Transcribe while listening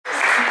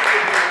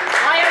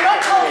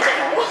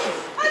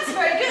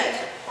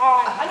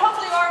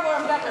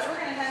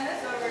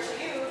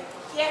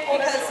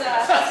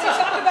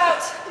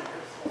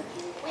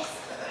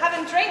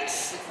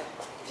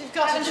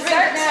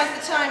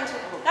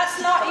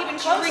even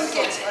drink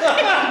it. Is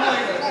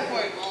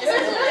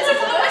it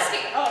full of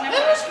whiskey? Oh, never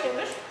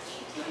mind.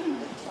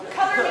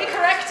 Color me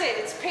corrected.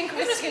 It's pink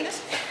whiskey. I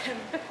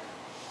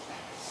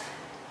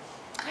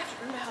have to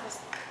remember how this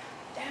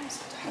damn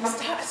stuff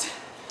starts.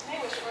 I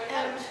wish for it.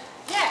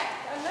 Yeah.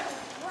 I'm never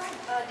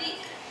right. D.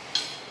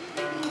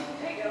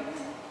 There you go.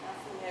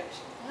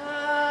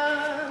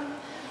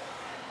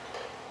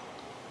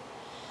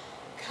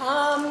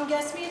 Come,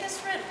 guess me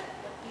this riddle.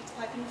 What beats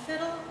pipe and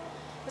fiddle?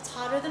 What's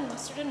hotter than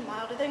mustard and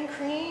milder than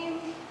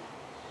cream?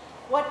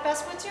 What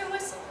best wets your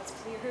whistle? What's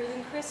clearer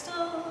than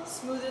crystal,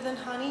 smoother than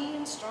honey,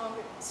 and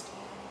stronger than steam?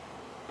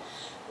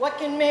 What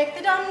can make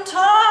the dumb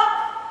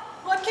talk?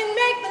 What can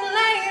make the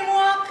lame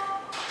walk?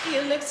 The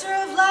elixir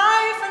of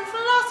life and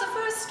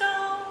philosopher's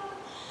stone.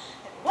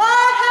 And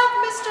what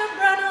helped Mr.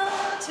 Brunel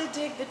to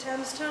dig the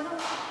Thames Tunnel?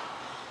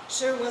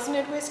 Sure wasn't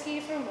it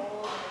whiskey from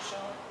old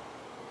Michonne?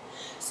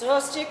 So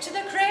stick to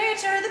the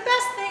crater, the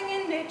best thing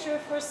in nature,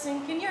 for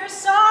sinking your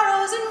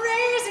sorrows and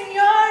raising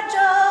your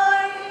joy.